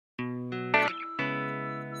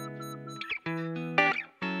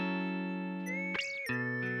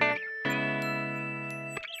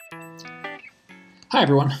Hi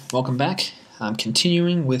everyone, welcome back. I'm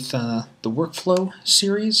continuing with the workflow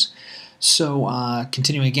series. So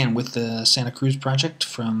continuing again with the Santa Cruz project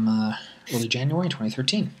from early January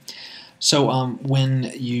 2013. So when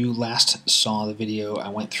you last saw the video, I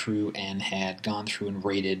went through and had gone through and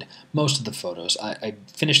rated most of the photos. I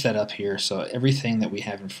finished that up here, so everything that we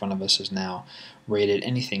have in front of us is now rated.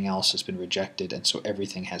 Anything else has been rejected, and so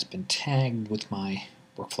everything has been tagged with my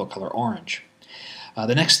workflow color orange.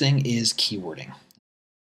 The next thing is keywording.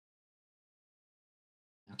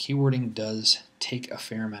 Now, keywording does take a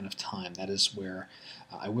fair amount of time. That is where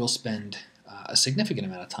I will spend a significant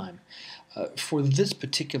amount of time. For this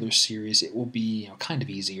particular series, it will be kind of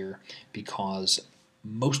easier because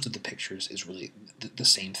most of the pictures is really the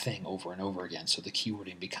same thing over and over again, so the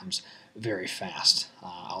keywording becomes very fast.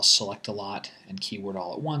 I'll select a lot and keyword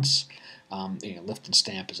all at once. Lift and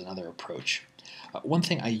stamp is another approach. One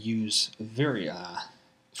thing I use very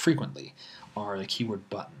frequently are the keyword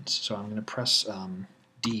buttons. So I'm going to press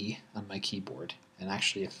D on my keyboard, and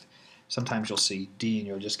actually sometimes you'll see D and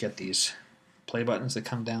you'll just get these play buttons that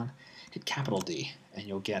come down. Hit capital D and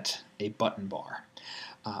you'll get a button bar.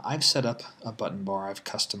 I've set up a button bar. I've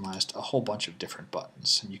customized a whole bunch of different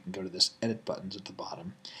buttons, and you can go to this edit buttons at the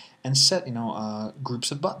bottom and set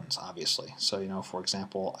groups of buttons, obviously. So for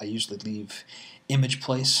example, I usually leave image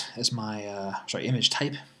place as my image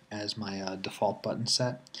type as my default button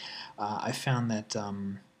set. I found that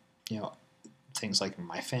things like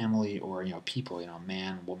my family or people,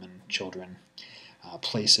 man, woman, children,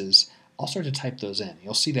 places, I'll start to type those in.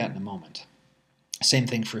 You'll see that in a moment. Same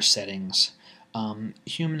thing for settings.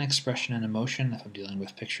 Human expression and emotion, if I'm dealing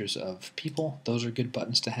with pictures of people, those are good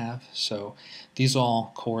buttons to have. So these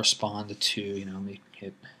all correspond to, let me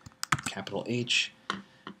hit capital H,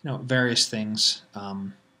 various things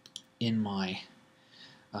in my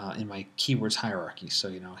keywords hierarchy. So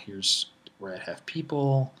here's where I have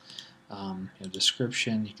people,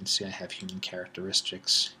 description. You can see I have human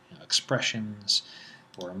characteristics, expressions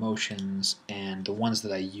or emotions, and the ones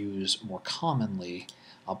that I use more commonly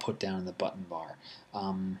I'll put down in the button bar.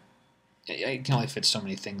 I can only fit so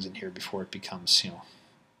many things in here before it becomes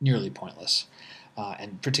nearly pointless.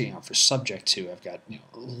 And particularly for subject too, I've got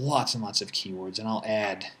lots and lots of keywords, and I'll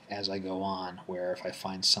add as I go on, where if I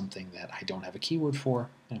find something that I don't have a keyword for,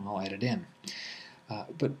 I'll add it in.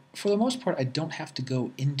 But for the most part, I don't have to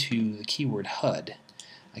go into the keyword HUD.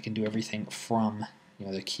 I can do everything from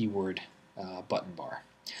the keyword button bar.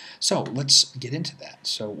 So let's get into that.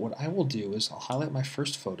 So what I will do is I'll highlight my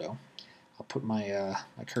first photo. I'll put my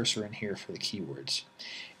cursor in here for the keywords.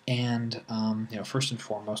 And first and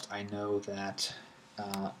foremost, I know that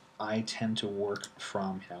I tend to work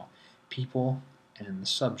from people and the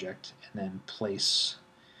subject, and then place,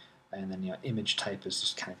 and then image type is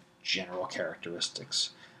just kind of general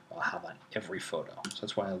characteristics I'll have on every photo. So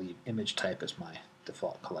that's why I leave image type as my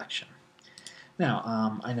default collection.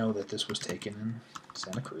 Now, I know that this was taken in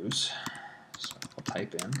Santa Cruz, so I'll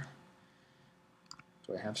type in.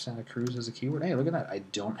 Do I have Santa Cruz as a keyword? Hey, look at that. I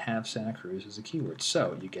don't have Santa Cruz as a keyword.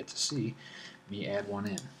 So you get to see me add one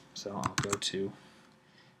in. So I'll go to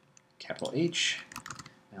capital H.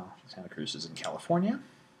 Now, Santa Cruz is in California.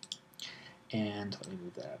 And let me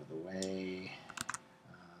move that out of the way.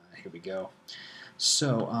 Here we go.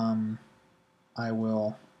 So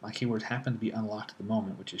my keyword happened to be unlocked at the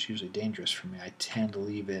moment, which is usually dangerous for me. I tend to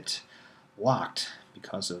leave it locked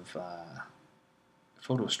because of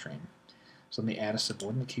photo stream. So let me add a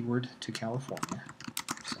subordinate keyword to California,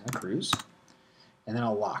 Santa Cruz, and then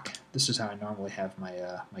I'll lock. This is how I normally have my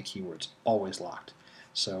my keywords, always locked.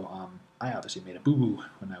 So I obviously made a boo-boo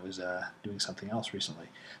when I was doing something else recently.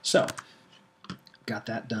 So got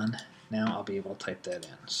that done. Now I'll be able to type that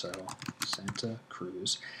in. So Santa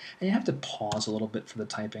Cruz. And you have to pause a little bit for the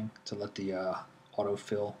typing to let the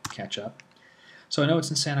autofill catch up. So I know it's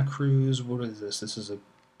in Santa Cruz. What is this? This is a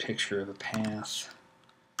picture of a path.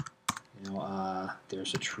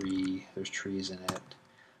 There's a tree. There's trees in it.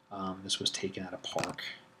 This was taken at a park.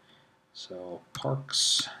 So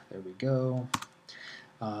parks. There we go.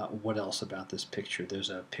 What else about this picture? There's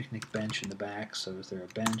a picnic bench in the back. So is there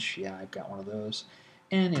a bench? Yeah, I've got one of those.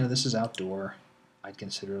 And this is outdoor. I'd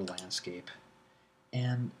consider it a landscape.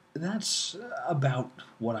 And that's about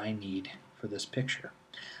what I need for this picture.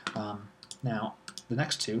 Now, the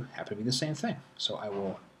next two happen to be the same thing. So I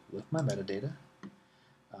will lift my metadata.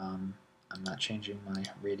 I'm not changing my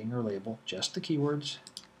rating or label, just the keywords.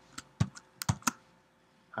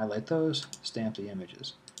 Highlight those, stamp the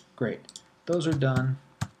images. Great. Those are done.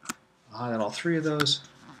 I'll highlight all three of those.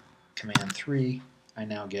 Command 3. I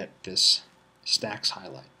now get this stacks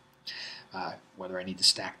highlight. Whether I need to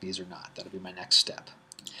stack these or not, that'll be my next step.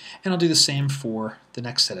 And I'll do the same for the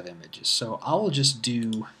next set of images. So I'll just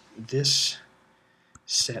do this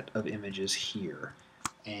set of images here,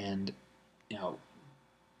 and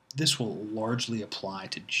this will largely apply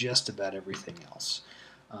to just about everything else.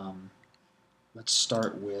 Let's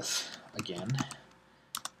start with, again,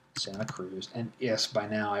 Santa Cruz. And yes, by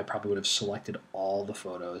now I probably would have selected all the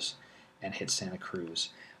photos and hit Santa Cruz.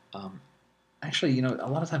 Actually, a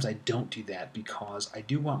lot of times I don't do that because I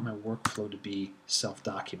do want my workflow to be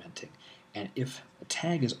self-documenting. And if a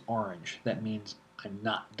tag is orange, that means I'm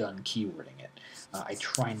not done keywording it. I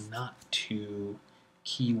try not to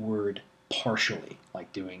keyword partially,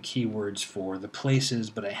 like doing keywords for the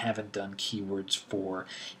places, but I haven't done keywords for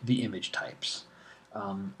the image types.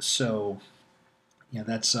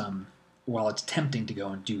 That's while it's tempting to go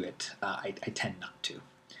and do it, I tend not to.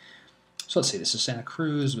 So let's see, this is Santa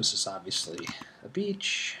Cruz. This is obviously a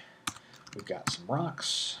beach. We've got some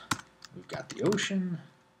rocks. We've got the ocean.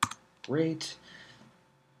 Great.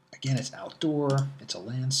 Again, it's outdoor. It's a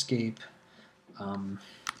landscape. Happen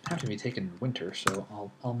to be taken in winter, so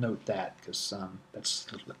I'll note that because that's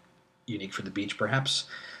a little bit unique for the beach, perhaps.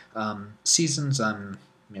 Seasons I'm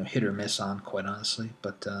hit or miss on, quite honestly.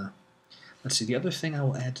 But let's see. The other thing I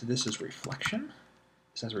will add to this is reflection.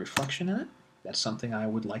 This has a reflection in it. That's something I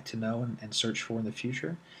would like to know and search for in the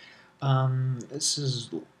future. This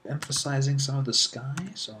is emphasizing some of the sky,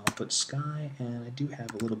 so I'll put sky, and I do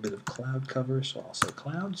have a little bit of cloud cover, so I'll say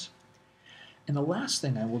clouds. And the last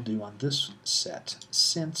thing I will do on this set,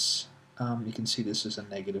 since you can see this is a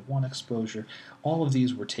 -1 exposure, all of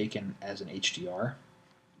these were taken as an HDR,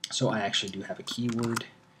 so I actually do have a keyword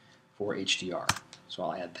for HDR, so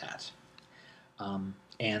I'll add that.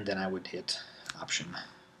 And then I would hit option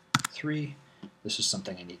 3. This is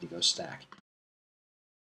something I need to go stack.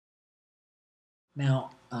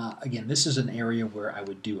 Now, again, this is an area where I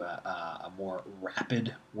would do a more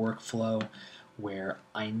rapid workflow where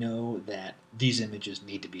I know that these images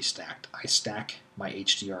need to be stacked. I stack my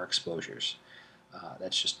HDR exposures.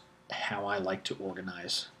 That's just how I like to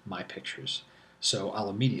organize my pictures. So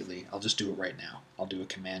I'll just do it right now. I'll do a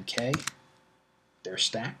Command K. They're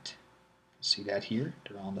stacked. See that here?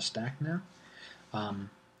 They're all in the stack now.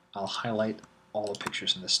 I'll highlight all the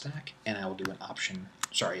pictures in the stack, and I will do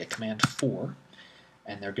a Command 4,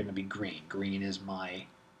 and they're going to be green. Green is my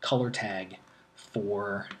color tag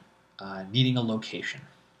for needing a location.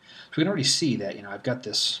 So we can already see that I've got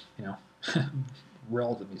this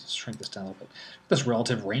relative. Let me shrink this down a little bit. This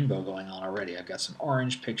relative rainbow going on already. I've got some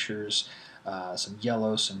orange pictures, some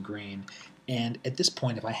yellow, some green. And at this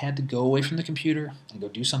point, if I had to go away from the computer and go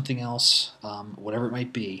do something else, whatever it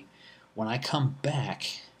might be, when I come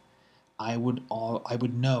back, I would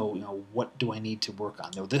know, what do I need to work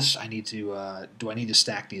on? Do I need to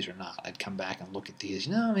stack these or not? I'd come back and look at these.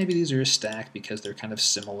 Maybe these are a stack because they're kind of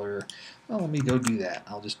similar. Well, let me go do that.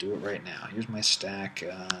 I'll just do it right now. Here's my stack.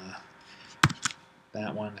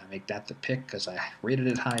 That one, I make that the pick because I rated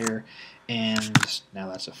it higher, and now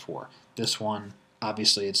that's a 4. This one,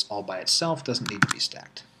 obviously, it's all by itself, doesn't need to be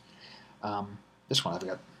stacked. This one I've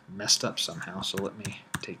got messed up somehow, so let me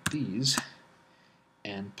take these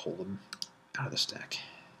and pull them out of the stack.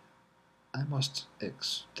 I must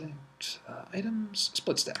extract items,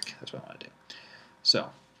 split stack. That's what I want to do.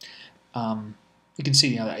 So you can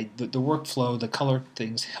see the workflow, the color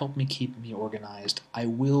things help me keep me organized. I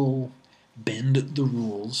will bend the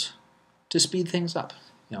rules to speed things up.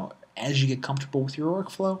 As you get comfortable with your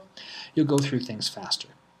workflow, you'll go through things faster.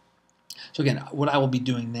 So again, what I will be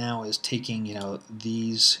doing now is taking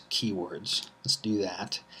these keywords. Let's do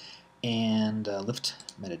that. And lift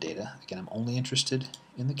metadata. Again, I'm only interested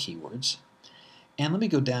in the keywords. And let me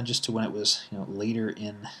go down just to when it was later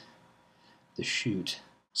in the shoot.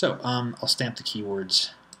 So I'll stamp the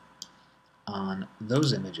keywords on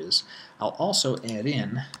those images. I'll also add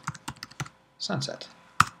in sunset,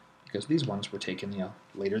 because these ones were taken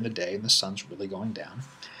later in the day and the sun's really going down.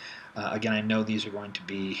 Again, I know these are going to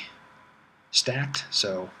be stacked,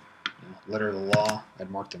 so letter of the law, I'd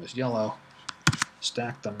mark them as yellow,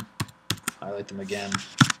 stack them, highlight them again,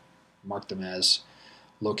 mark them as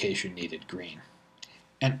location needed green.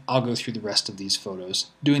 And I'll go through the rest of these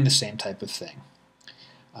photos doing the same type of thing.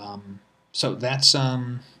 So that's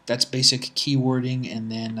basic keywording,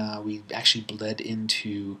 and then we actually bled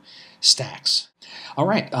into stacks. All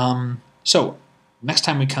right, so next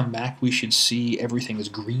time we come back, we should see everything is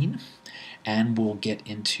green, and we'll get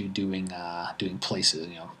into doing places,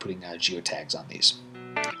 putting geotags on these.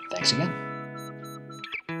 Thanks again.